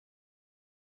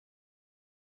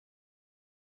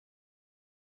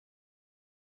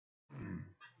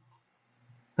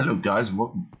Hello guys,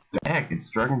 welcome back. It's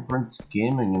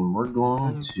DragonPrinceGaming and we're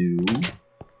going to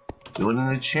build an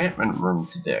enchantment room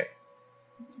today.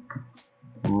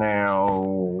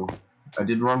 Now, I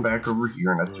did run back over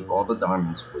here and I took all the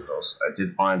diamonds with us. I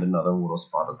did find another little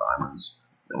spot of diamonds.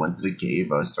 I went to the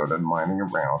cave, I started mining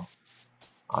around.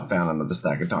 I found another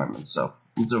stack of diamonds, so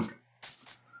it's okay.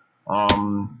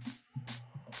 I'm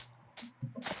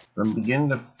beginning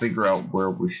to figure out where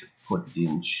we should put the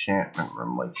enchantment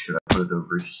room. Like, should I put it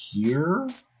over here?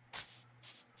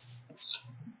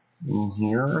 In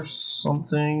here or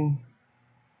something?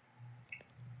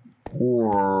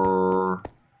 Or...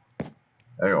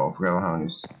 there you go, I forgot how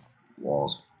many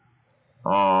walls.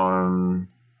 On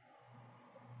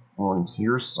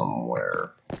here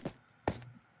somewhere.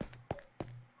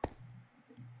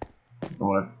 I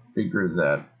want to figure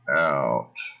that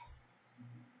out.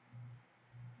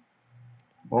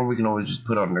 Or we can always just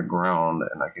put it on the ground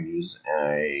and I can use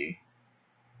a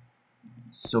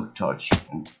silk touch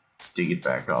and dig it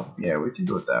back up. Yeah, we can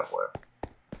do it that way.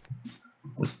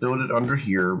 Let's build it under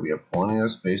here. We have plenty of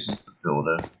spaces to build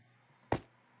it.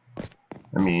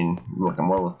 I mean, look, I'm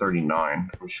level 39.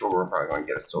 I'm sure we're probably going to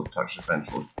get a silk touch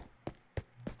eventually.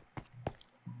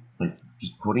 Like,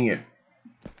 just putting it,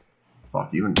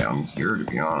 fuck, even down here, to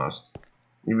be honest.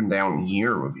 Even down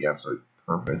here would be absolutely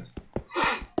perfect.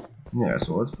 Yeah,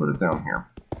 so let's put it down here.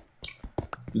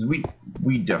 Because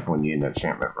we definitely need an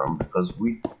enchantment room, because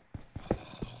I'm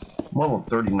level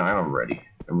 39 already,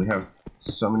 and we have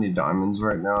so many diamonds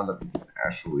right now that we can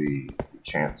actually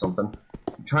enchant something.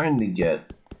 I'm trying to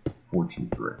get Fortune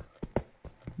 3.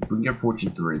 If we can get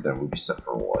Fortune 3, then we'll be set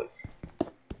for life.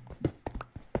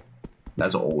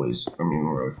 As always. I mean,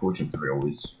 really, Fortune 3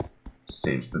 always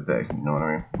saves the day, you know what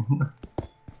I mean?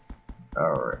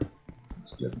 Alright.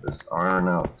 Let's get this iron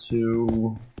out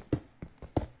too.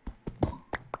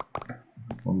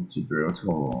 1, 2, 3. Let's go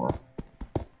one more.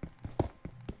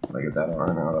 I get that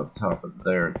iron out up top of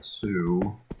there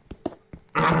too.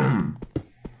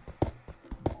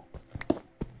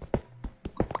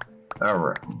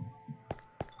 Alright.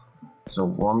 So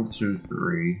 1, 2,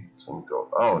 3. It's gonna go.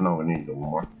 Oh no, we need to go one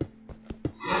more.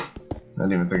 I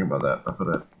didn't even think about that. I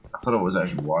thought it was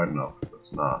actually wide enough, but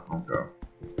it's not. Okay.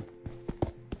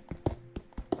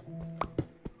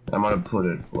 I'm gonna put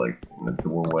it like in the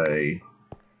doorway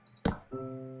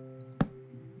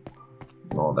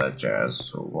and all that jazz.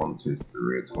 So 1, 2,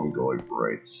 3. It's gonna go like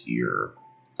right here.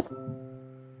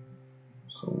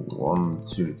 So 1,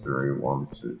 2, 3, 1,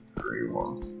 2, 3,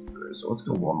 1, 2, 3. So let's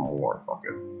go one more. Fuck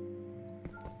it.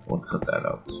 Let's cut that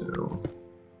out too.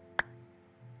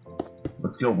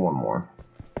 Let's go one more.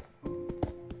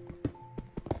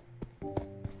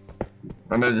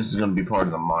 I know this is gonna be part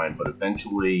of the mine, but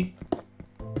eventually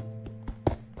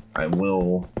I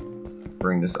will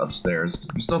bring this upstairs.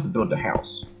 We still have to build the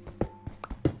house.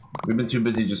 We've been too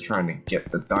busy just trying to get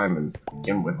the diamonds to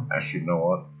begin with. Actually, you know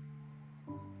what?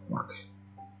 Fuck.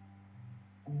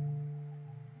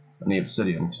 I need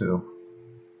obsidian too.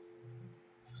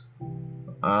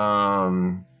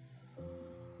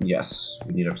 Yes,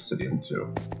 we need obsidian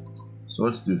too. So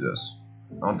let's do this.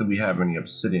 I don't think we have any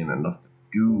obsidian enough to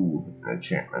do an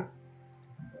enchantment.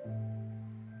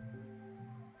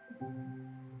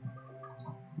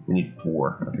 We need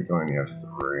 4. I think I only have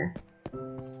 3.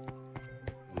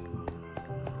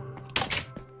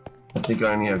 I think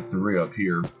I only have 3 up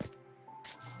here.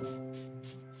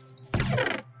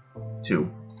 2.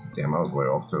 Damn, I was way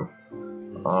off too.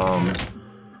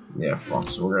 Yeah, fuck.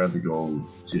 So we're gonna have to go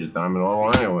to the diamond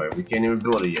level anyway. We can't even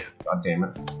build it yet. God damn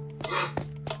it.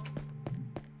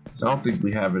 So I don't think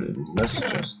we have it in this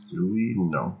chest, do we?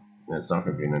 No. And it's not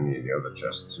gonna be in any of the other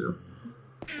chests too.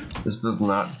 This does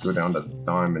not go down to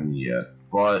diamond yet,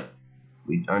 but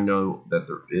I know that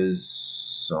there is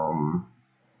some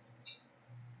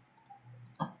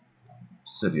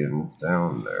obsidian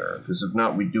down there. Because if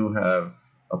not, we do have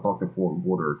a bucket full of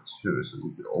water too, so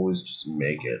we could always just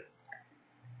make it.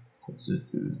 Let's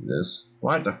just do this.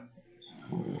 Why the f is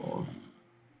going on?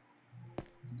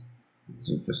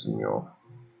 It's pissing me off.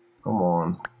 Come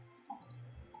on.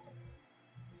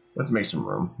 Let's make some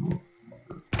room.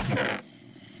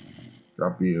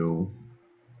 Drop you.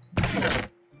 Don't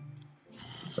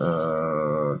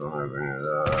have any of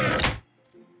that.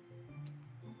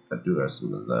 I do have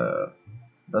some of that.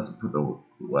 Let's put the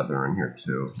leather in here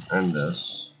too. And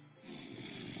this.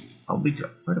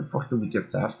 Where the fuck did we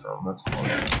get that from? That's fun.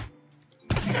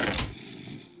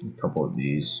 A couple of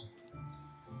these.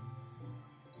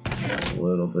 A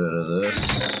little bit of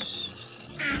this.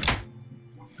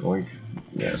 Oink.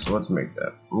 Yeah, so let's make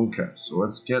that. Okay, so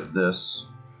let's get this.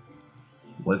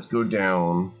 Let's go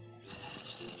down.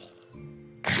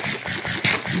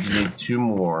 We just need 2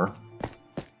 more.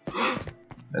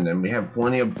 And then we have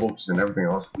plenty of books and everything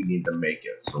else we need to make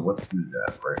it. So let's do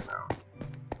that right now.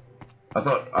 I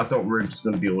thought we were just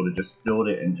gonna be able to just build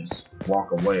it and just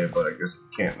walk away, but I guess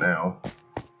we can't now.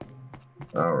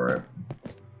 Alright.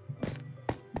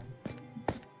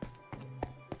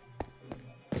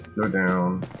 Let's go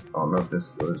down. I don't know if this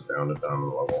goes down to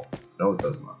diamond level. No, it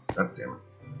does not. God damn it.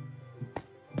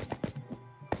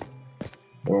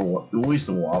 Or at least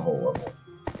the lava level.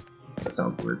 That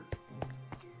sounds weird.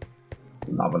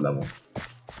 Lava level.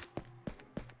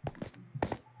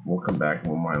 We'll come back and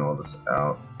we'll mine all this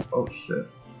out. Oh shit.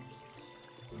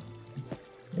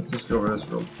 Let's just go over this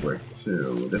real quick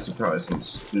too. This is probably something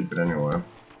stupid anyway.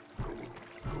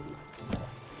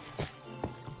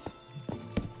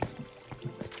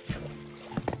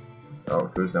 Oh,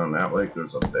 it goes down that way, it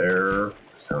goes up there,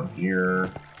 goes down here.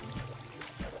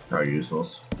 Probably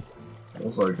useless.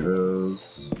 Looks like it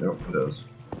is. Yep, it is.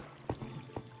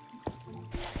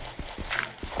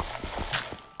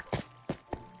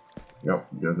 Yep,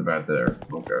 it goes about there.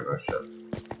 Okay, no shit.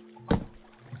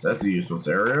 So that's a useless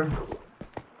area.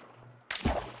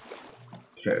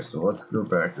 Okay, so let's go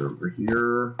back over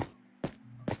here.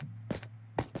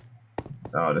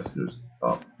 Oh, this goes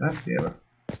up. God damn it.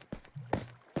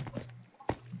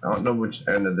 I don't know which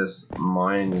end of this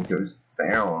mine goes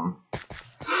down.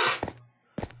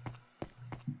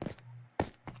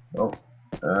 Oh,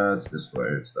 it's this way.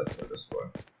 It's definitely this way.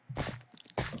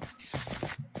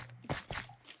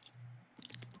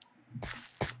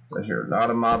 So I hear a lot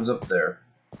of mobs up there.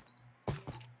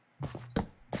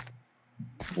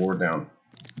 Or down.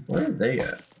 Where are they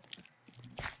at?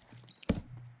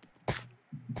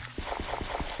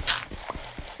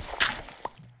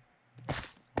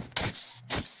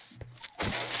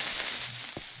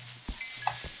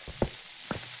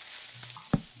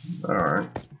 Alright.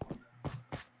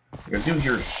 I do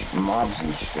hear mobs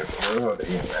and shit. Where are they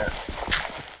even at?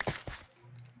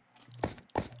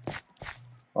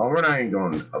 Oh, we're not even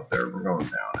going up there. We're going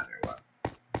down anyway.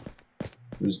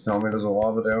 Please tell me there's a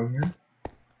lava down here.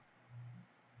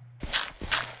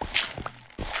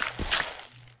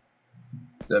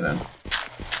 Dead end.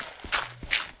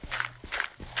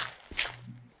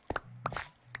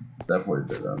 Definitely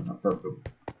dead end. I thought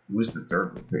at least the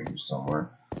dirt would take you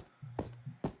somewhere.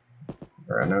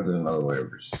 Alright, I know there's another way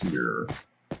over here.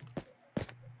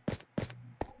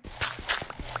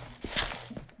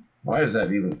 Why does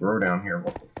that even grow down here?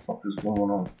 What the fuck is going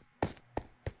on?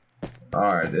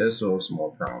 Alright, this looks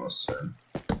more promising.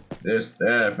 This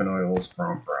definitely looks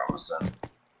promising.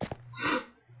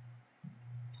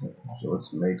 So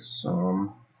let's make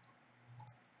some.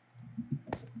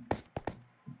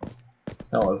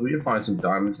 Hell, if we can find some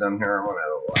diamonds down here, I'm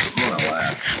gonna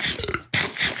laugh.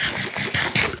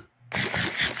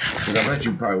 Because I bet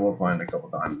you probably will find a couple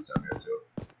diamonds down here too.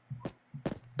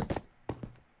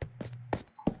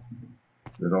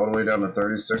 It's all the way down to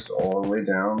 36, all the way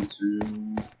down to.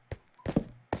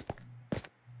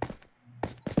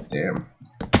 Damn,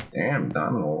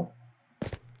 diamond hole.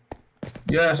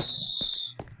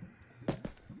 Yes.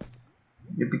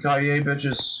 Yippee-ki-yay,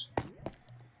 bitches.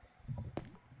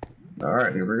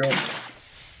 Alright, here we go.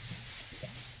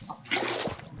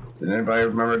 Did anybody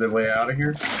remember the way out of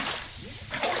here?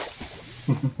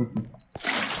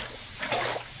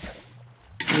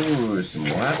 Ooh, some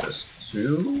lapis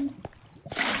too.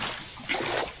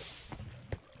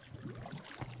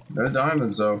 No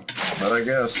diamonds though, but I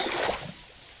guess.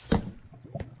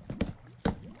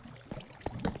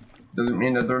 Doesn't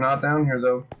mean that they're not down here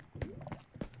though.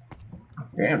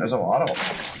 Damn, there's a lot of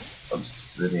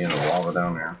obsidian and lava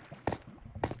down there.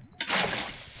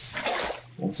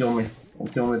 Don't kill me.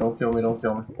 Don't kill me, don't kill me, don't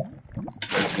kill me.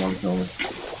 This one kill me.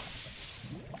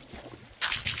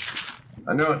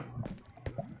 I knew it.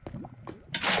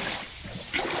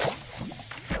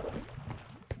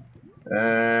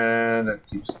 And it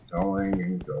keeps going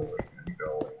and going and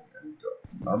going and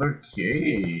going. Another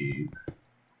cave.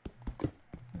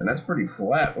 And that's pretty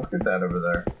flat. Look at that over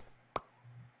there.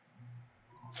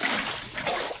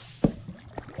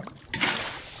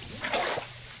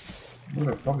 Where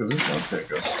the fuck is this gonna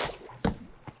take us?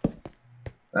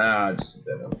 Ah, just a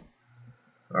dead end.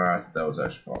 Alright, I thought that was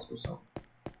actually possible, so.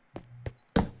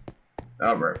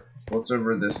 Alright, so what's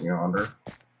over this yonder?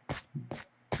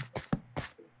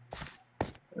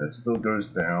 It still goes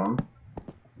down.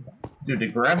 Dude, the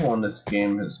gravel in this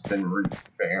game has been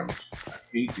revamped. I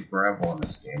hate the gravel in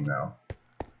this game now.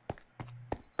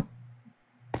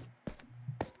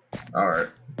 Alright,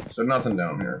 so nothing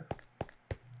down here.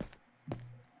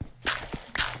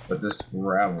 But this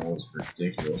gravel is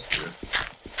ridiculous, dude.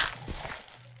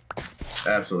 It's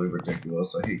absolutely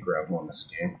ridiculous. I hate gravel in this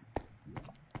game.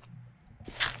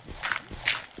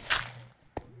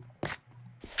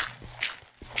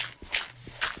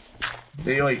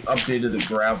 They like updated the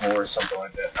gravel or something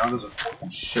like that. Now there's a fucking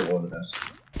shitload of this.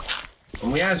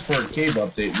 When we asked for a cave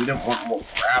update, we didn't want more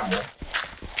gravel.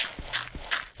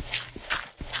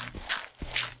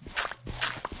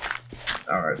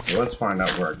 Alright, so let's find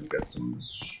out where I can get some of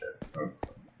this shit. Okay.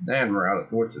 And we're out of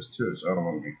torches too, so I don't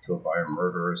want to get killed by a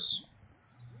murderous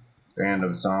band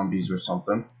of zombies or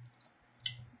something.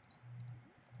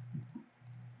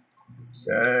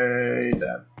 Okay,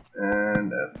 that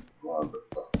and that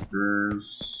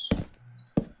motherfuckers.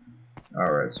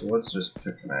 Alright, so let's just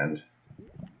pick an end.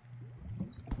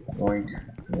 Boink,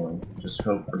 boink. Just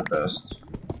hope for the best.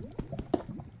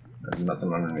 There's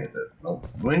nothing underneath it. Nope.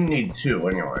 We need 2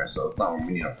 anyway, so it's not like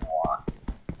we need a lot.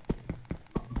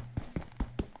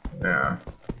 Yeah.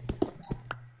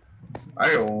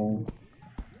 Ayo.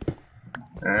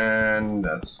 And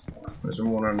that's. There's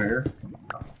one under here.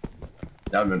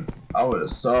 That would have been. I would have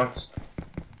sucked.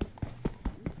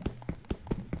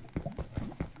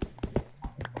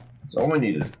 That's all we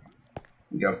needed.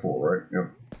 We got 4, right?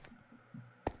 Yep.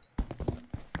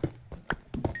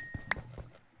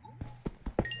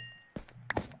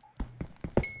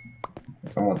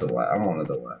 I wanted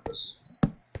the lapis.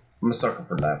 I'm a sucker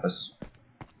for lapis.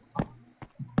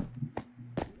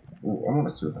 Ooh, I want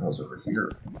to see what the hell's over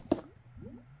here.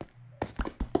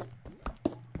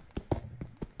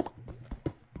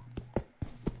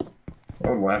 I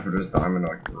would laugh at this diamond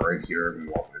like right here and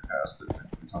walk right past it a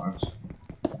few times.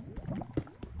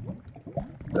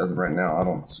 As of right now, I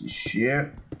don't see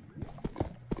shit.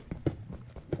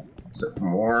 Except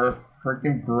more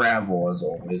freaking gravel as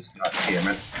always. God damn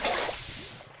it.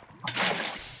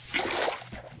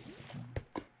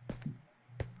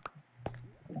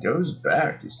 It goes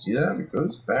back. You see that? It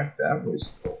goes back that way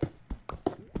still.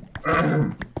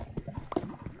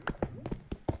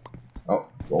 Oh,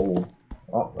 gold.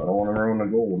 Oh, I don't want to ruin the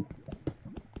gold.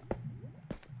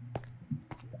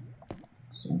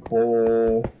 Some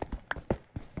coal.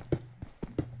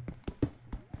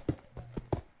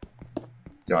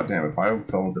 God damn, if I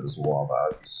fell into this lava,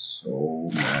 I'd be so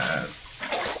mad.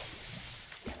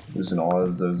 Losing all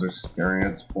of those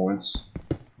experience points.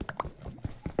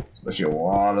 Especially a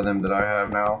lot of them that I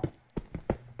have now.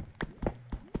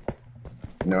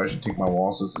 You know, I should take my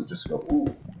losses and just go,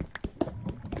 ooh.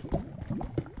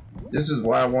 This is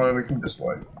why I wanted to come this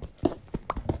way.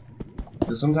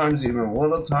 Because sometimes even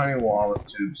little tiny lava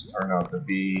tubes turn out to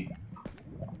be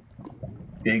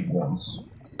big ones.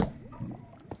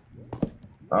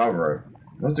 Alright.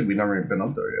 I don't think we've never even been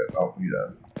up there yet. Oh,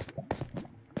 yeah.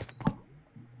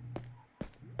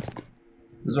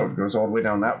 This goes all the way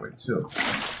down that way, too.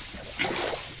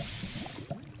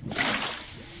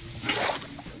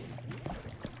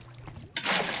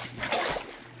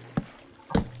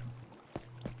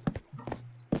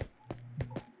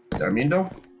 I mean, though,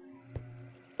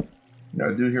 you know,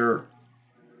 I do hear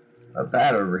a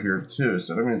bat over here too,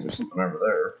 so that means there's something over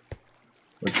there.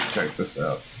 Let's check this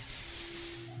out.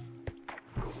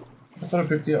 I thought I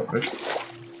picked you up, bitch.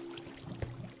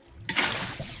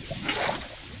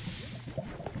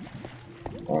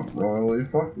 Don't really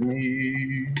fuck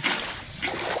me.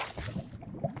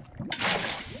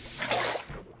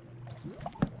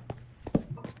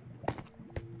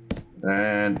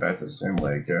 And back to the same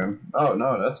way again. Oh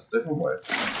no, that's a different way.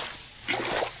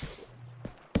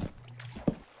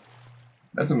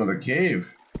 That's another cave.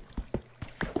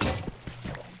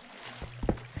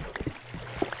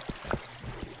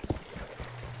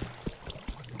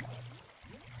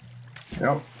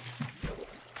 Yep.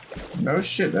 No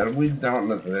shit, that leads down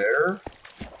to there.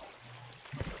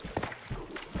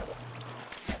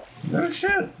 No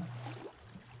shit.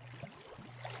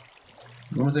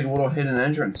 Almost like a little hidden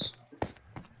entrance.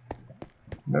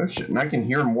 No shit, and I can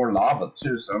hear more lava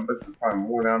too, so I bet there's probably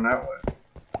more down that way.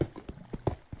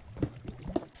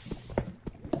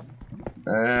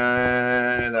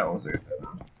 And that was it.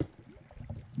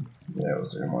 Yeah, it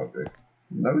was it might be.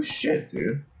 No shit,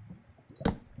 dude.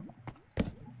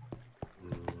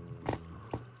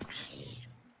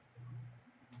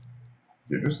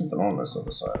 Dude, there's something on this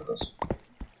other side of this.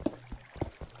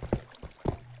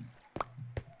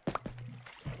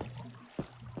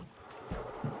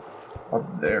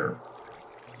 Up there.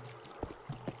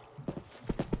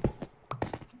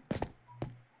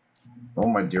 Oh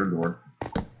my dear lord.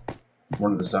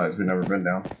 One of the sides we've never been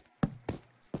down.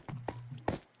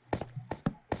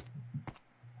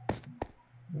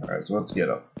 Alright, so let's get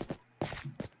up.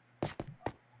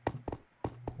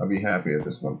 I'd be happy if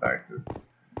this went back to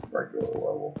regular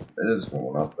level. It is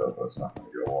going up though, but it's not going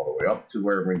to go all the way up to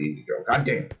where we need to go. God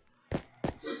damn.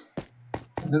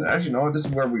 Actually, no, this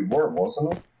is where we were,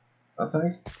 wasn't it? I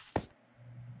think.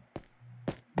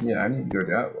 Yeah, I need to go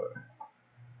that way.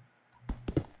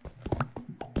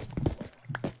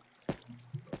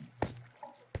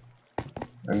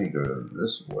 I need to go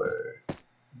this way.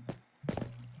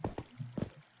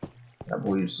 I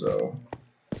believe so.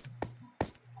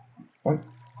 What?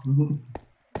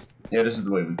 Yeah, this is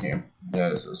the way we came. Yeah,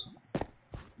 this is.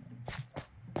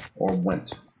 Or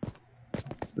went.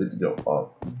 We had to go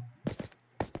up.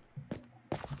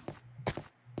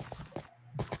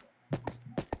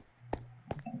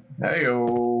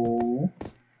 Hey-o!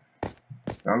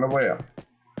 On the way up.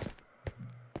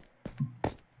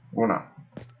 Or not.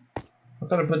 I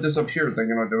thought I put this up here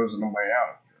thinking that there was no way out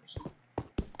of here.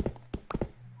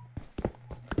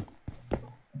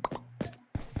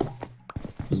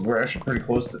 Because we're actually pretty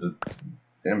close to the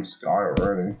damn sky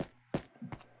already.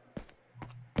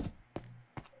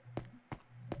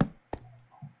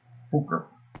 Fooker.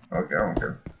 Okay, I don't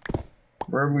care.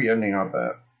 Where are we ending up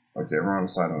at? Okay, we're on the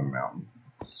side of the mountain.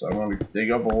 So I'm going to dig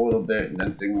up a little bit and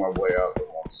then dig my way out to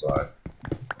one side.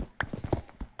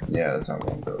 Yeah, that's how I'm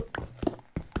going to do it.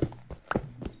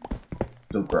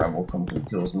 The gravel comes and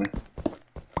kills me.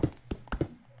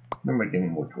 I'm not getting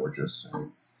more torches. Oh,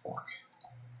 fuck.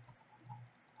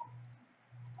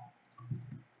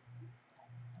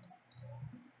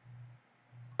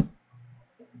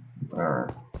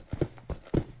 Alright.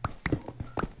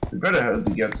 We better have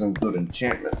to get some good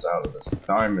enchantments out of this.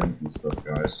 Diamonds and stuff,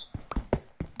 guys.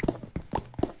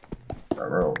 Alright,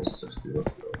 we're over 60.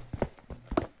 Let's go.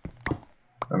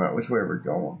 I'm at which way we're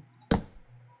going.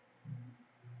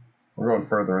 We're going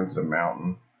further into the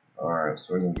mountain. Alright,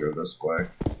 so we can go this way.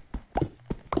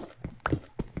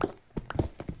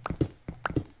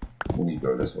 We need to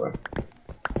go this way.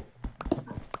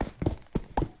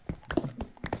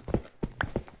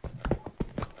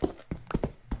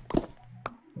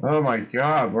 Oh my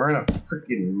god, we're in a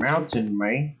freaking mountain,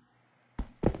 man.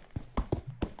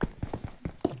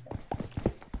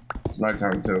 It's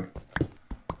nighttime too.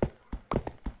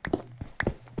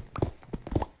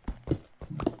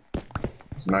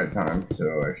 It's nighttime,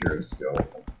 so I hear a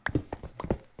skeleton.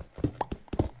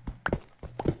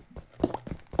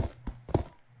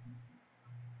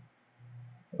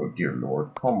 Oh dear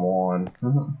lord, come on.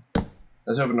 I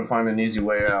was hoping to find an easy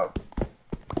way out.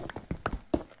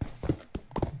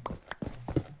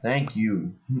 Thank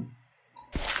you.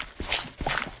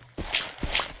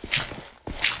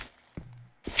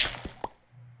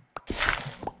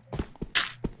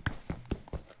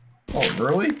 Oh,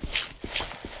 really?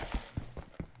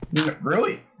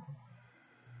 Really?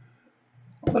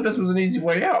 I thought this was an easy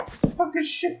way out. What the fuck is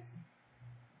shit?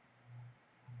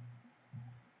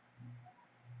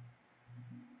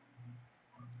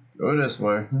 Go this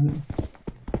way.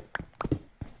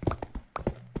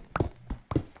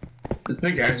 This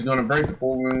pickaxe is gonna break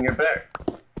before we can get back.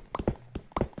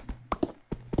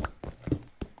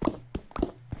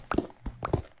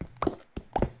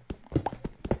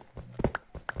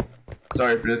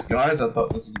 Sorry for this, guys. I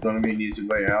thought this was gonna be an easy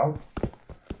way out.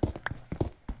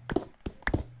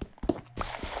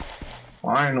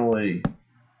 Finally.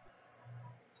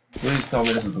 Please tell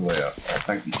me this is the way out. Oh,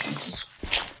 thank you, Jesus.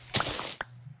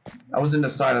 I was in the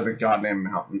side of the goddamn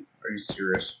mountain. Are you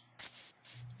serious?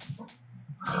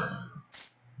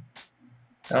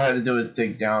 All I had to do is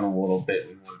dig down a little bit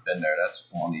and we would have been there.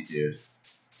 That's funny, dude.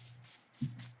 I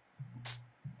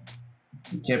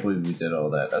can't believe we did all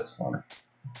that. That's funny.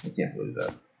 I can't believe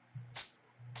that.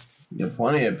 You have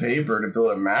plenty of paper to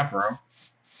build a map room.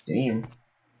 Damn.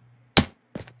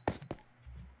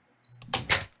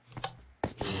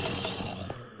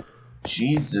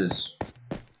 Jesus.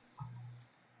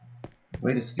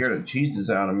 Way to scare the Jesus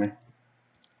out of me.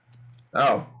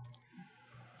 Oh.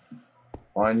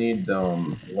 Well, I need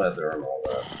leather and all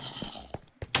that.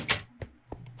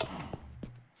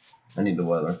 I need the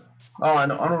leather. Oh, I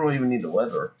don't even need the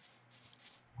leather.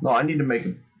 No, I need to make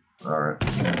it. Alright,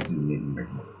 I do need to make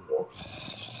it.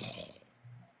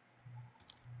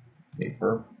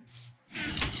 Paper.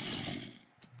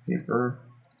 Paper.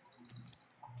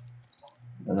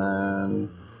 And then.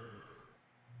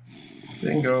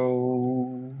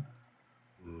 Bingo.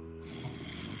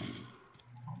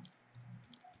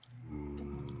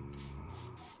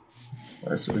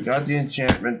 Alright, so we got the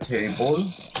enchantment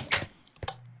table.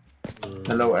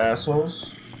 Hello,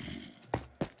 assholes.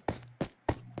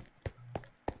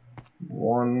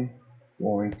 One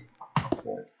boink,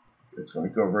 boink. It's gonna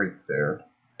go right there.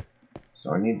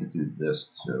 So I need to do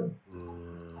this too.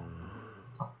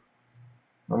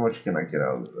 How much can I get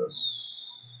out of this?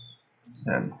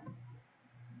 10.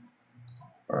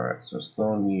 Alright, so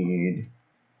still need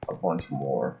a bunch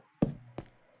more.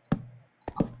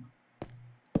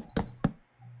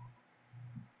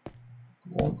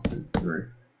 One, two, three.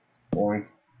 Boink.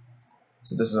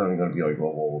 So this is only going to be like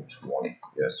level 20.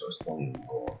 Yeah, so I still need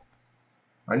more.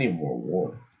 I need more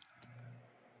wood.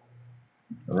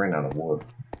 I ran out of wood.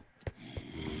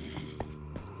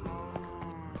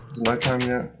 Is it nighttime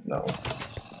yet? No.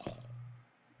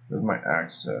 Where's my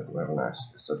axe set? Do I have an axe?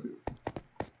 Yes, I do.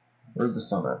 Where's the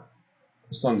sun at?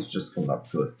 The sun's just coming up.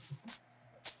 Good.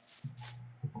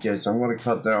 Okay, so I'm going to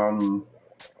cut down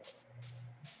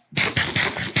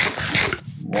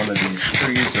one of these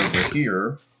trees over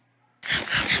here.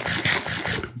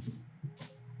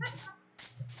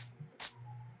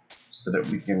 So that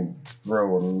we can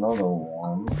grow another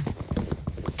one.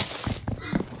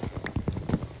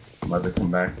 I'm about to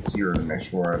come back here to make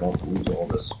sure I don't lose all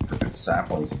this freaking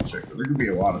saplings and shit. There could be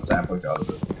a lot of saplings out of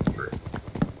this tree.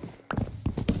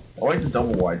 I like the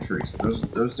double wide trees.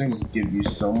 Those things give you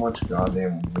so much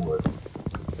goddamn wood.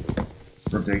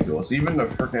 It's ridiculous. Even the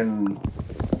freaking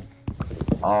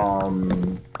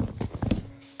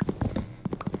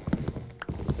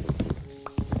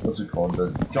what's it called?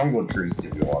 The jungle trees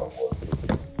give you a lot of wood.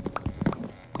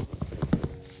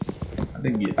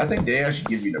 I think they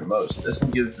actually give you the most. This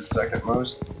one gives the second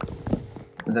most,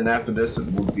 and then after this it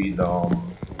would be the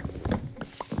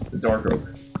dark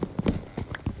oak.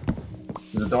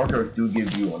 The dark oak do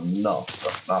give you enough,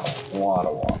 but not a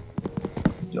lot.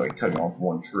 You're like cutting off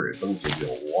one tree. It doesn't give you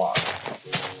a lot.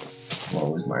 I'm gonna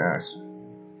lose my axe.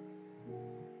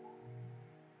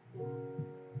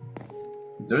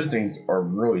 Those things are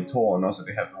really tall, and also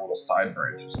they have the little side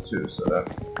branches too. So that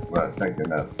I'm thinking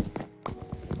that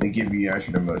they give you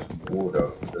actually the most wood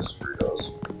out of this tree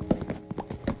does.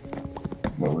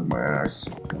 I'm gonna lose my axe.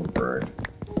 Okay.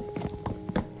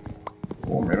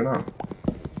 Well, maybe not.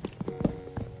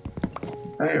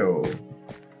 Heyo.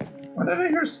 Why did I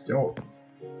hear skeleton?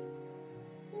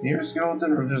 You hear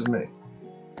skeleton or just me?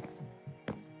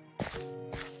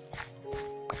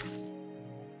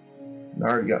 I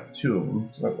already got 2 of them,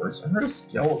 so that works. I heard a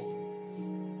skeleton.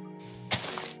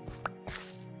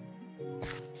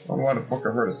 I don't know why the fuck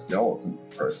I heard a skeleton, for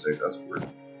Christ's sake, that's weird.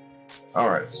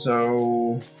 Alright,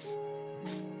 so...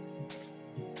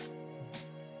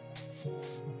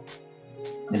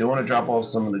 I do want to drop off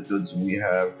some of the goods we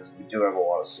have, because we do have a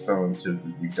lot of stone too,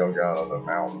 that we dug out of the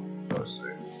mountain, for Christ's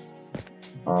sake.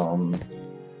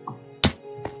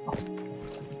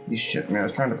 You shit me, I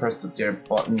was trying to press the damn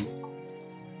button.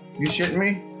 You shitting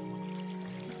me?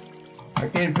 I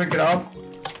can't pick it up?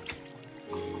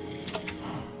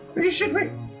 Are you shitting me?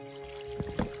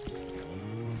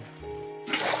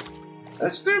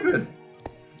 That's stupid.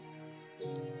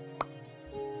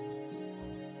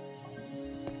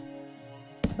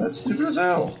 That's stupid as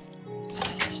hell.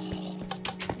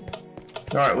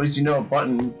 Alright, at least you know a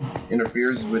button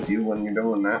interferes with you when you're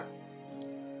doing that.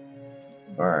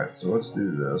 Alright, so let's do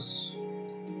this.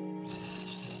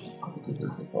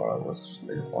 Let's just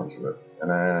make a bunch of it. And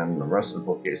then the rest of the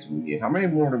bookcase we need. How many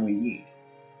more do we need?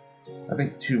 I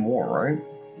think 2 more, right?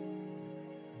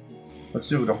 Let's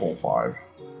do the whole 5.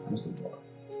 Let's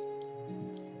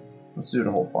do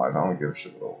the whole 5. I don't give a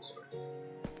shit what else.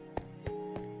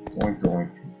 Boink, boink,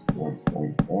 boink,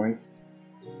 boink, boink.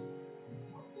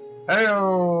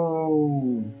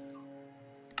 Heyo!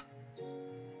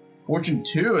 Fortune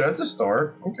 2, that's a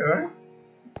start. Okay.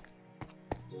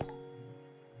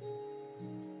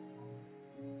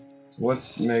 So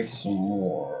let's make some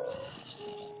more.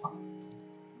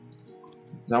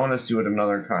 So I want to see what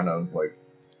another kind of like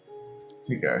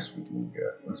pickaxe we can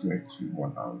get. Let's make 2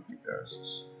 1-pound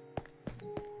pickaxes.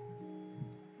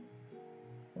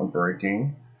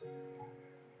 Unbreaking.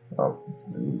 Oh,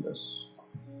 I need this.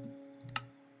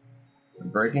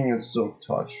 Breaking and silk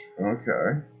touch.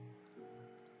 Okay.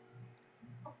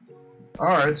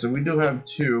 Alright, so we do have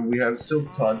 2. We have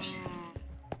silk touch.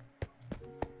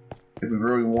 If we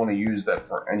really want to use that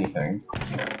for anything.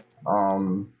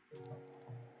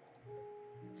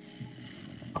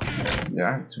 Yeah,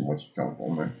 I have too much junk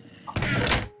on there.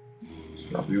 Let's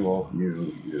drop you off,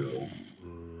 you.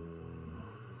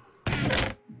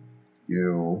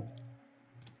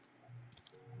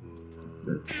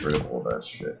 Get rid of all that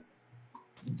shit.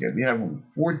 Okay, we have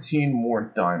 14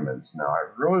 more diamonds now. I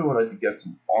really would like to get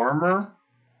some armor.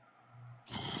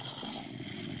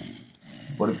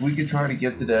 But if we could try to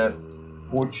get to that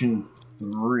Fortune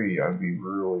 3, I'd be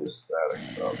really ecstatic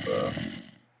about that.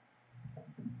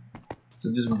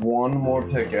 So just 1 more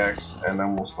pickaxe, and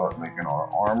then we'll start making our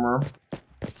armor.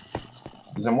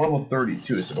 Because I'm level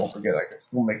 32, so don't forget, I can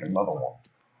still make another one.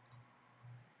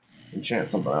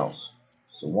 enchant something else.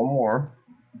 So one more.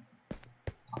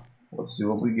 Let's see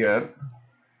what we get.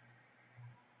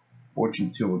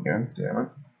 Fortune 2 again, damn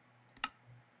it.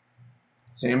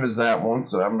 Same as that one,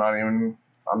 so I'm not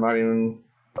even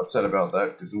upset about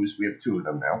that, because at least we have 2 of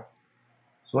them now.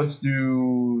 So let's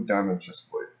do diamond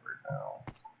chestplate right now.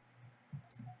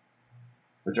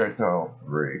 Projectile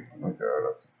 3. Okay,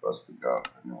 that's the best we got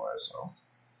anyway, so.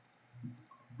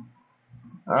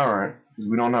 Alright, because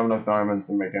we don't have enough diamonds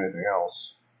to make anything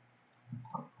else.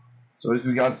 So at least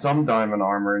we got some diamond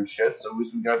armor and shit, so at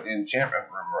least we got the enchantment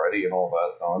room ready and all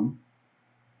that done.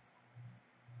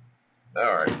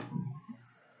 Alright.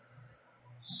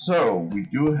 So, we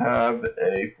do have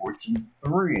a Fortune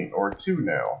 3, or 2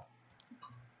 now.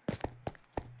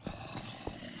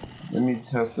 Let me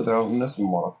test it out in this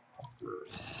motherfucker.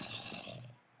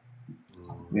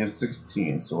 We have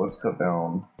 16, so let's cut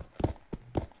down.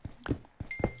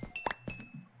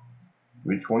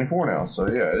 We have 24 now, so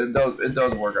yeah, it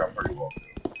does work out pretty well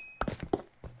too.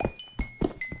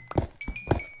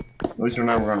 At least we're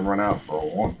never gonna run out for a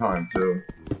long time too.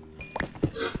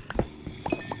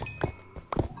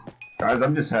 Guys,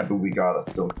 I'm just happy we got a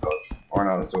silk touch. Or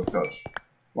not a silk touch.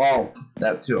 Well,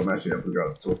 that too. I'm actually happy we got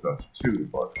a silk touch too,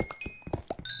 but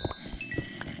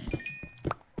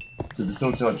the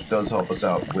silk touch does help us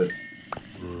out with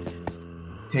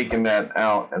taking that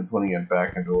out and putting it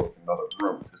back into another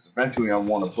room. Because eventually I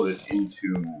want to put it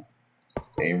into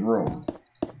a room.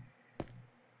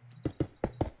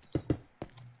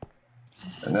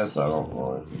 And this I don't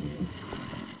really.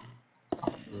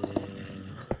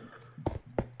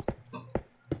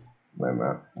 Wait a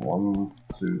minute. 1,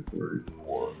 2, 3,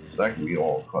 4. So that can be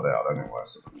all cut out anyway,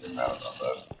 so it doesn't even matter about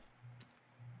that.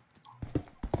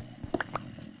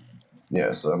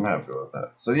 Yeah, so I'm happy with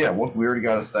that. So yeah, look, we already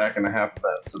got a stack and a half of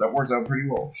that, so that works out pretty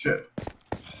well. Shit.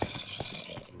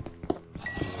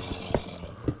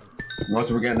 And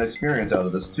also, we're getting experience out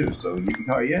of this too, so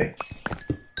yippee-ki-yay.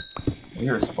 I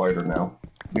hear a spider now.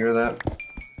 You hear that?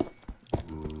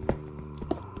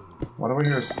 Why do I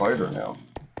hear a spider now?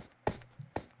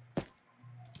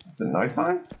 Is it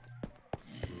nighttime?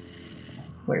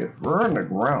 Wait, we're on the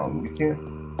ground. We can't.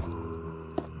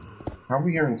 How are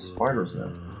we hearing spiders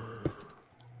now?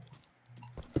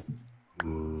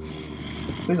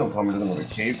 Please don't tell me there's another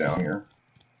cave down here.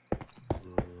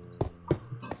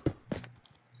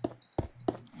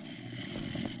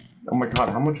 Oh my god,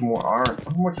 how much more iron?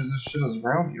 How much of this shit is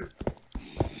around here?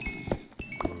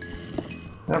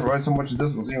 I never realized how much of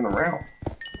this was even around.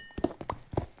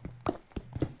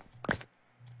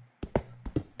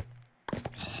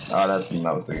 Ah, that's when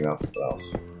I was thinking of something else.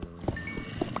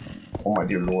 Oh my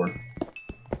dear lord.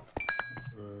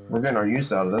 We're getting our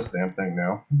use out of this damn thing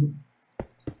now.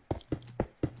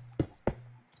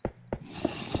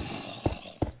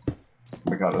 Oh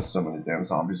my god, there's so many damn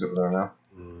zombies over there now.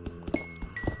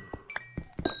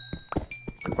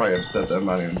 They're probably upset that I'm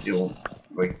not even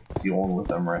dealing with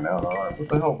them right now. Alright, what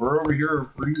the hell? We're over here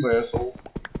for you, asshole.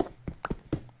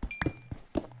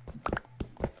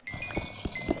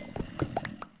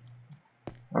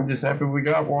 I'm just happy we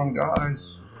got one,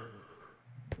 guys.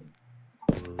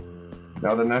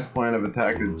 Now the next plan of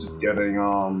attack is just getting,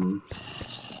 oh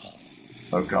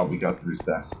god, we got 3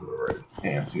 stacks of it already.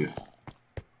 Damn, dude.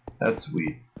 That's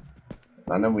sweet.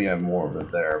 I know we have more of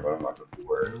it there, but I'm not gonna be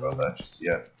worried about that just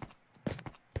yet.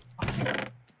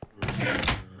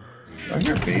 Did I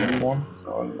hear a baby one?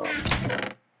 Oh no.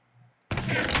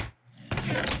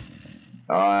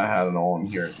 Oh, I had it all in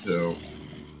here too.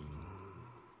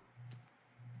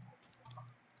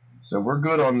 So we're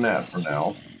good on that for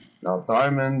now. Now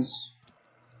diamonds.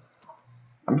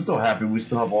 I'm still happy we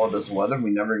still have all this leather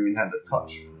we never even had to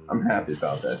touch. I'm happy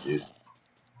about that, dude.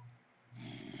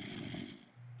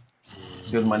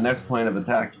 Because my next plan of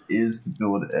attack is to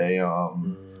build a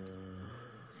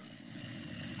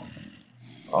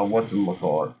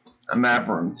whatchamacallit, a map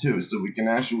room too, so we can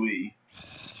actually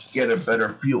get a better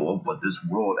feel of what this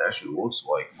world actually looks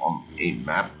like on a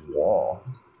map wall.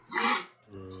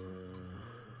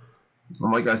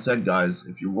 And like I said, guys,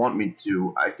 if you want me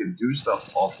to, I can do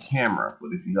stuff off camera,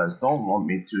 but if you guys don't want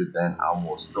me to, then I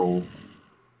will still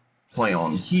play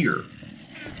on here.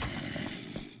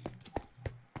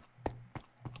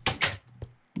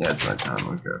 Yeah, it's nighttime,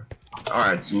 okay.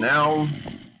 Alright, so now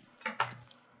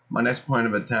my next point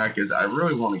of attack is I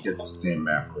really want to get this damn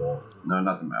map wall. No,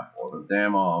 not the map wall, the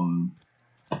damn,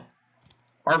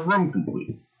 our room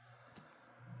complete.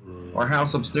 Our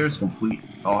house upstairs complete.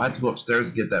 Oh, I had to go upstairs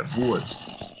to get that wood.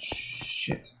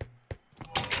 Shit.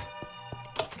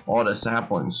 All the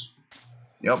saplings.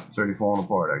 Yep, it's already falling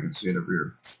apart. I can see it over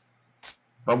here.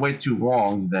 If I wait too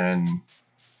long, then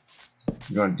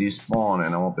I'm gonna despawn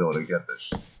and I won't be able to get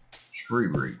this tree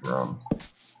regrown.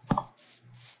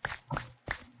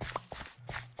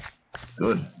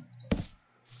 Good.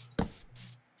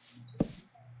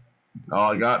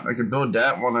 Oh, I can build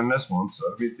that one and this one, so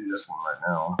I'll be through this one right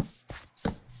now.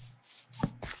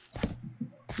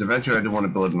 Eventually I do want to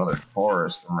build another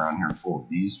forest around here full of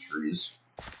these trees.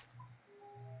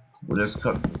 We'll just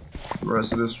cut the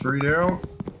rest of this tree down,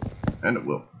 and it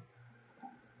will.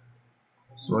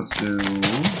 So let's do...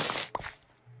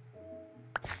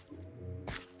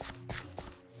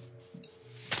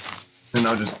 And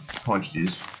I'll just punch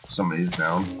some of these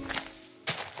down.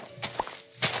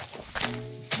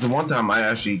 The one time I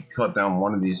actually cut down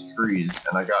one of these trees,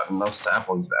 and I got enough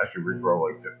saplings to actually regrow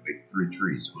like 3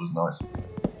 trees. It was nice.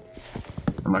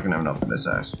 I'm not gonna have enough for this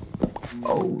ass.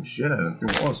 Oh shit, I didn't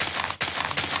think it was.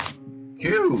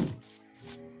 Q!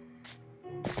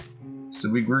 So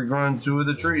we regrown 2 of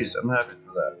the trees. I'm happy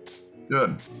for that.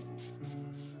 Good.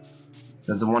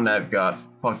 That's the one that got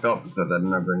fucked up because I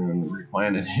never even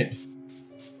replanted it.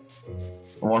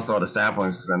 I lost all the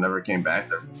saplings because I never came back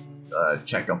to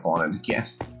check up on it again.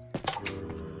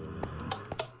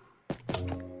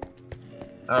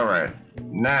 Alright,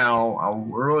 now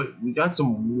we got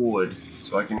some wood,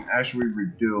 so I can actually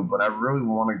redo, but I really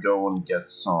want to go and get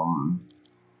some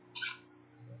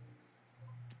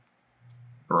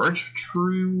birch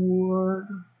tree wood.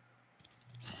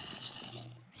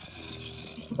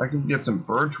 If I can get some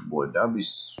birch wood, that'd be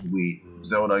sweet.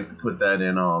 Because I would like to put that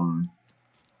in,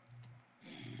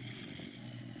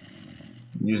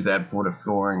 use that for the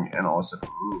flooring and also the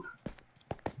roof.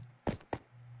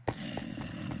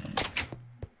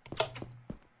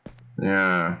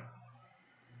 Yeah.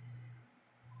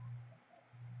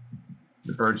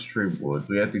 The birch tree wood.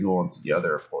 We have to go onto the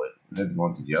other foot. We have to go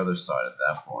onto the other side at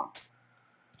that point.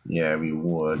 Yeah, we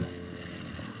would.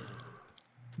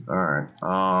 Alright.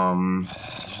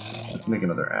 Let's make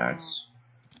another axe.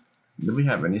 Do we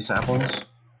have any saplings?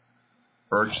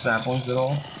 Birch saplings at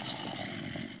all?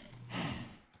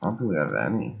 I don't think we have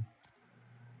any.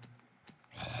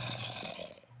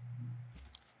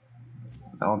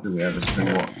 I don't think we have a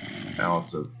single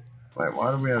ounce of... Wait,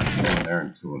 why do we have 2 in there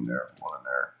and 2 in there, 1 in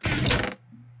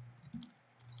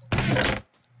there?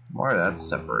 Why that's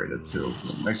separated too?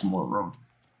 It makes more room.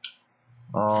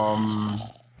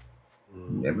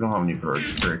 Yeah, we don't have any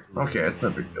birch tree. Okay, it's no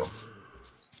big deal.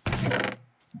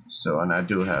 So, and I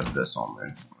do have this on me.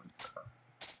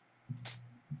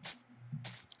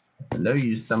 Hello,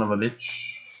 you son of a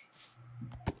bitch.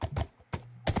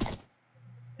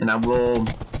 And I will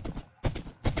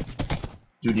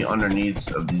do the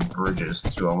underneaths of these bridges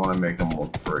too. I want to make them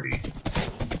look pretty.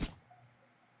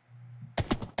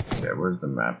 Yeah, where's the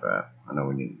map at? I know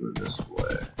we need to go this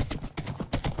way.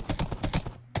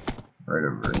 Right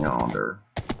over yonder.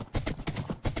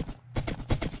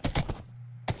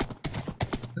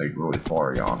 Like really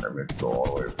far yonder. We have to go all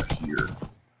the way over here.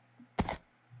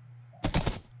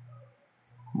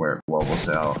 Where it levels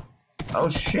out. Oh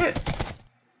shit!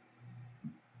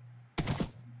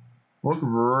 Look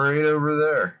right over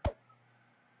there.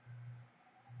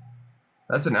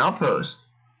 That's an outpost.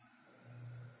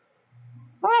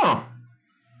 Oh!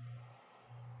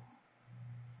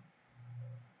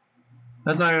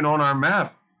 That's not even on our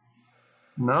map.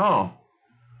 No.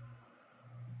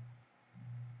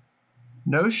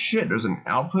 No shit, there's an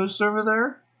outpost over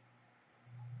there?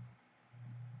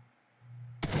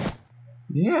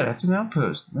 Yeah, that's an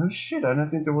outpost. No shit, I didn't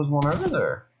think there was one over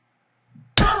there.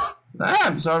 Ah,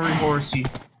 I'm sorry, horsey.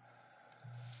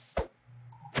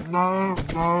 No,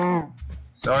 no.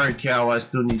 Sorry, cow, I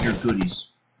still need your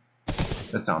goodies.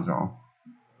 That sounds wrong.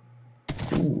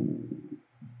 Ooh.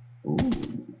 Ooh.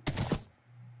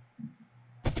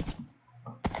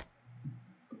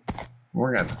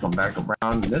 We're gonna have to come back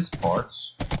around this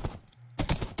parts.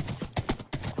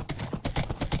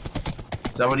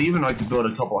 So I would even like to build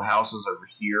a couple houses over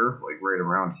here, like right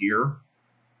around here.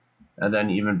 And then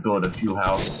even build a few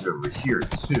houses over here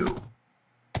too.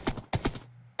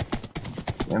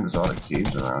 Damn, there's a lot of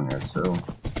caves around here too.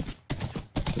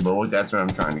 But look, that's what I'm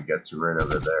trying to get to right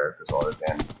over there, because all the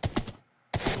damn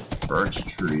birch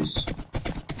trees.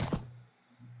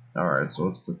 Alright, so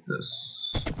let's put this.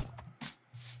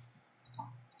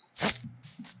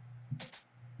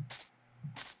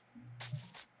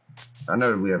 I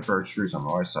know we have birch trees on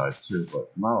our side too,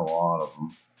 but not a lot of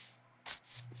them.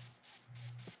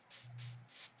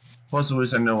 Plus, at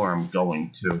least I know where I'm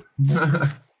going to.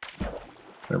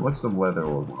 Wait, what's the weather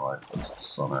looking like? What's the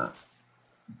sun at?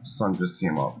 The sun just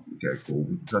came up. Okay, cool.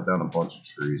 We can cut down a bunch of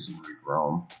trees and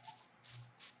regrow them.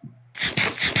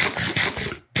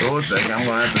 It looks like I'm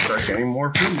gonna have to start getting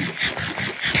more food.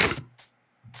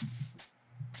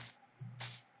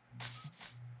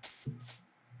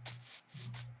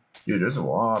 Dude, there's a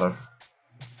lot of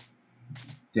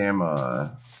damn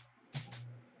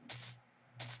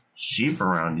sheep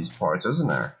around these parts, isn't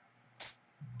there?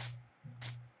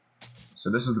 So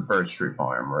this is the birch tree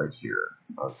farm right here.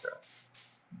 Okay.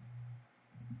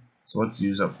 So let's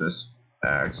use up this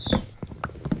axe.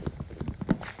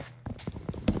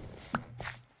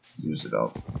 Use it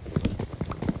up.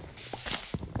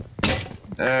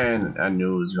 And I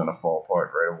knew it was gonna fall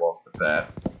apart right off the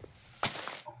bat.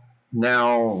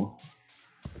 Now,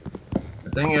 the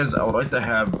thing is, I would like to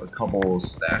have a couple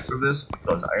stacks of this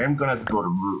because I am gonna have to build a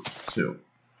roof too.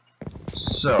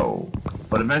 So,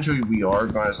 but eventually we are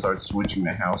gonna start switching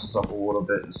the houses up a little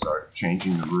bit and start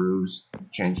changing the roofs,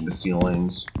 changing the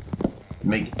ceilings,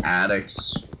 make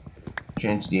attics,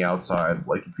 change the outside.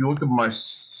 Like if you look at my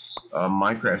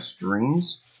Minecraft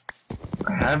streams,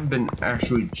 I have been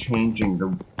actually changing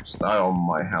the style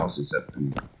my houses have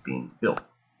been being built.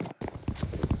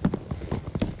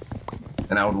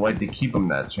 And I would like to keep them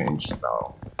that change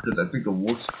style, because I think it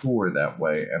looks cooler that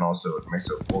way, and also it makes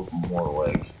it look more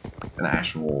like an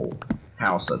actual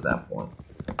house at that point.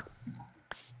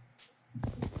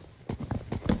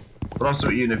 But also,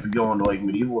 even if you go into like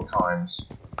medieval times,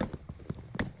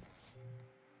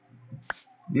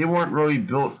 they weren't really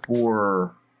built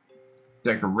for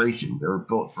decoration. They were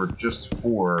built for just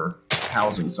for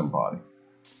housing somebody.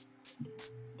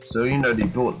 So, you know, they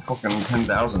built fucking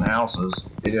 10,000 houses.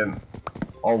 They didn't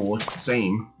all look the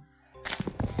same.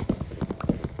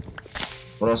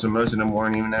 But also, most of them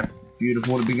weren't even that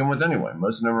beautiful to begin with anyway.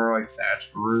 Most of them were like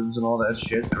thatched roofs and all that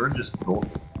shit. They were just built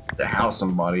to house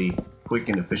somebody quick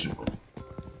and efficiently.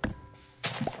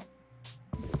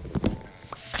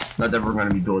 Not that we're going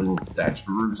to be building thatched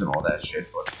roofs and all that shit,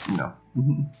 but, you know.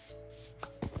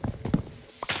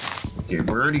 Okay, we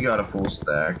already got a full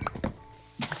stack.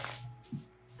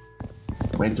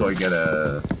 Wait until I get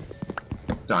a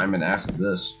diamond axe of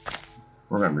this.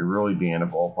 We're going to be really being in a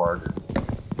ballpark.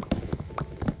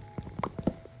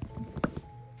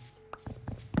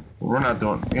 We're not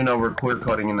doing, you know, we're clear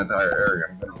cutting an entire area.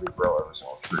 I'm going to regrow every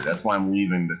single tree. That's why I'm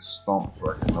leaving the stump so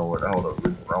I can know where the hell to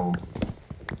regrow them.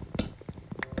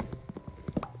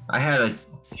 I had a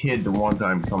kid the one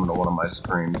time come to one of my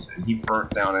streams, and he burnt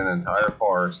down an entire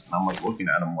forest, and I'm like looking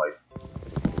at him like,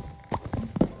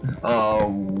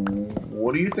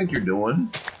 what do you think you're doing?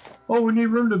 Oh, we need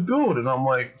room to build, and I'm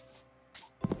like,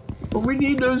 but we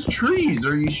need those trees.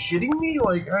 Are you shitting me?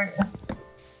 Like,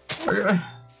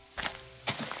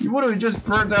 you would have just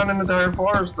burnt down an entire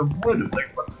forest of wood.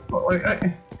 Like, what the fuck? Like,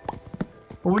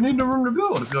 well, we need the room to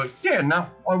build. If you're like, yeah, now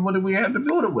what do we have to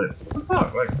build it with? What the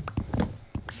fuck? Like,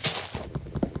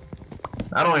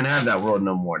 I don't even have that world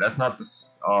no more. That's not the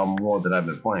world that I've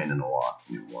been playing in a lot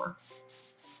anymore.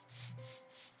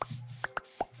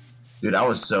 Dude, I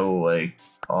was so like,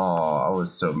 I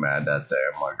was so mad that day.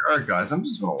 I'm like, alright guys, I'm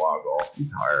just gonna log off. I'm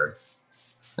tired.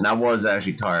 And I was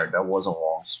actually tired. That was a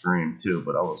long stream too,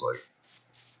 but I was like,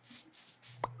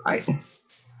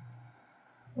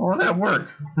 well, that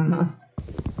worked.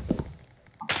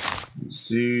 You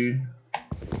see.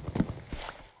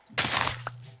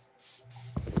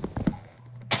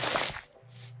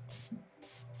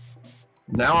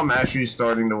 Now I'm actually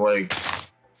starting to like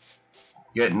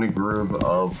get in the groove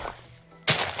of.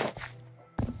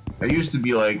 I used to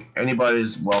be like,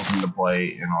 anybody's welcome to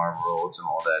play in our worlds and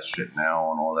all that shit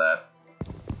now and all that.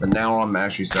 But now I'm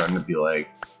actually starting to be like,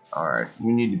 alright,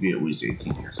 you need to be at least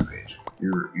 18 years of age.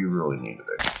 You really need to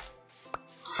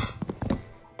be.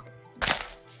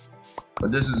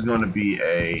 But this is going to be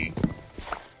a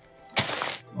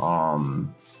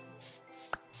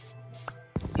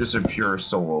just a pure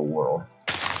solo world.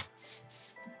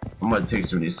 I'm gonna take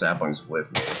some of these saplings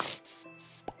with me,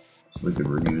 so we could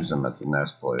reuse them at the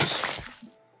next place.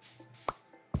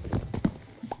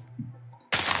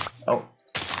 Oh.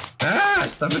 Ah!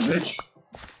 Stop it, bitch!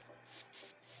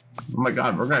 Oh my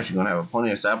god, we're actually gonna have plenty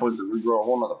of saplings to regrow a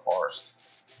whole nother forest.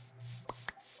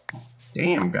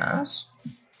 Damn, guys.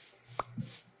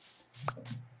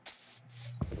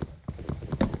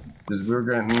 Because we're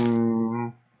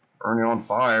getting... Earning on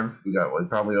 5. We got like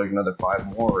probably like another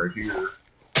 5 more right here.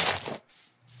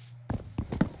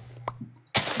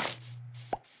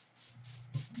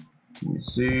 Let me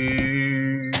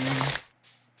see.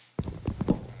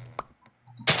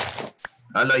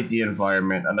 I like the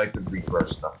environment. I like to regrow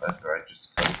stuff after I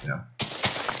just cut it down.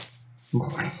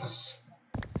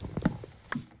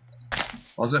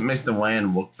 Also, it makes the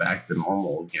land look back to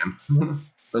normal again.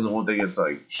 Doesn't look like it's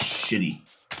like shitty.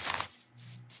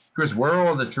 Chris, where are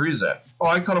all the trees at? Oh,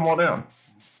 I cut them all down.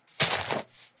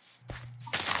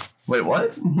 Wait,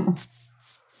 what?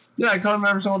 Yeah, I cut them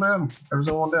every single one down. Every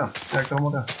single one down. Yeah, I cut them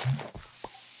all down.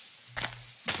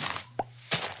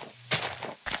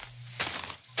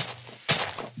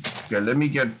 Okay, let me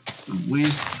get at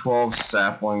least 12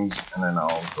 saplings, and then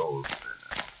I'll go over there.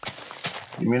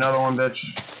 Give me another one,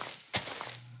 bitch.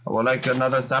 I would like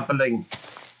another sapling.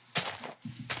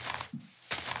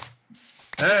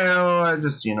 Hey, oh, I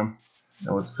just seen him.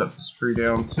 Now let's cut this tree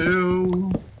down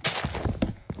too.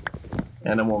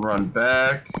 And then we'll run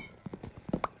back.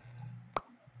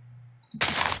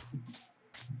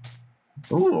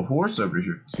 Ooh, a horse over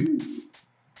here too.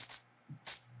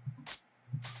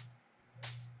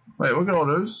 Wait, look at all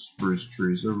those spruce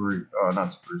trees over.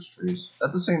 Not spruce trees.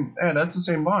 That's the same. Yeah, that's the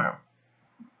same biome.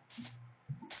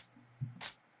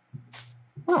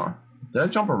 Huh? Did I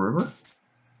jump a river?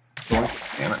 Damn it!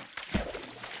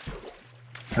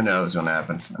 I knew it was gonna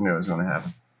happen. I knew it was gonna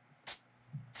happen.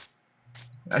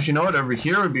 Actually, you know what? Over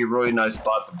here would be a really nice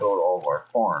spot to build all of our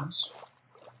farms.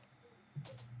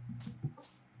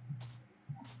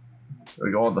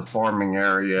 Like all the farming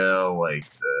area, like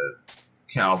the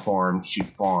cow farm, sheep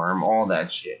farm, all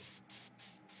that shit.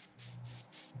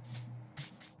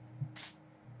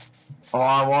 Oh,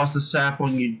 I lost a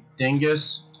sapling, you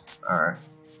dingus. Alright.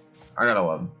 I got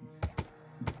 11.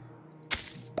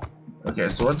 Okay,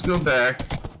 so let's go back.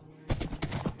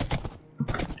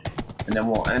 And then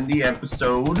we'll end the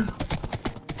episode.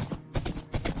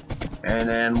 And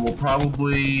then we'll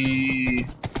probably...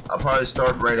 I'll probably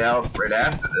start right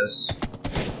after this.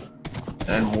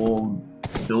 And we'll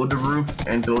build the roof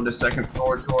and build the second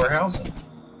floor to our housing.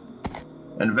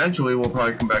 And eventually we'll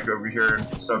probably come back over here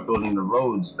and start building the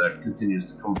roads that continues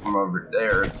to come from over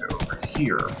there to over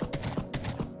here.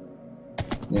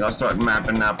 You know, I'll start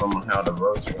mapping out on how the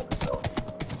roads are going to go.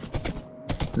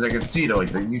 Because I can see you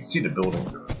can see the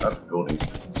buildings, not the buildings, you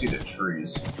can see the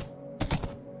trees.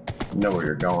 You know where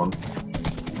you're going.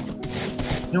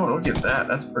 You know what, look at that,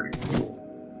 that's pretty cool.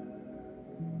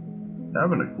 That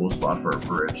would have been a cool spot for a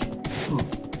bridge.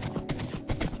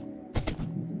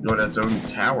 Go to its own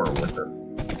tower with it.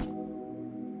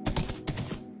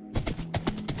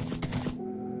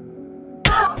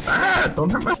 Ah! Don't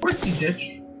hurt my horsey,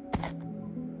 ditch.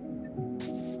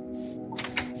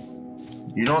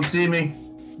 You don't see me.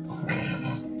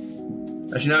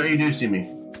 Actually, no, you do see me.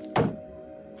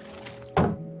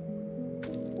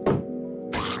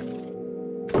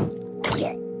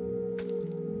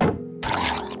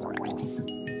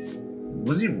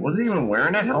 Was he even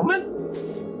wearing that helmet?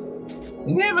 Didn't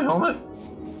he have a helmet? I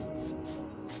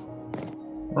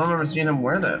don't remember seeing him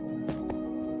wear that.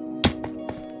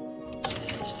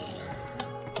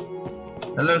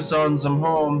 Hello, sons, I'm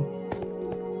home.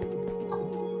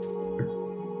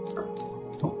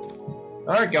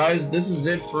 Alright, guys, this is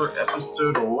it for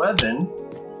episode 11.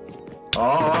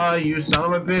 Aw, you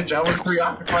son of a bitch, I was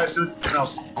preoccupied doing something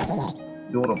else.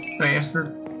 You little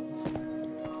bastard.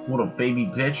 Little baby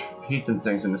bitch. I hate them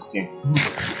things in this game.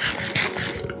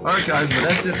 Alright guys, but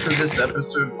that's it for this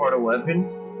episode, part 11.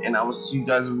 And I will see you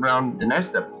guys around the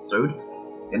next episode.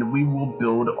 And we will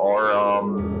build our,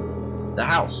 the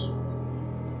house.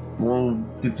 We'll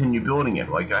continue building it.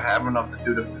 Like, I have enough to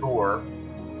do the floor.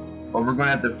 But we're going to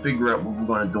have to figure out what we're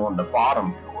going to do on the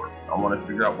bottom floor. I want to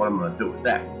figure out what I'm going to do with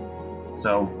that.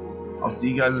 So, I'll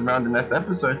see you guys around the next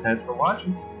episode. Thanks for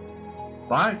watching.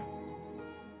 Bye.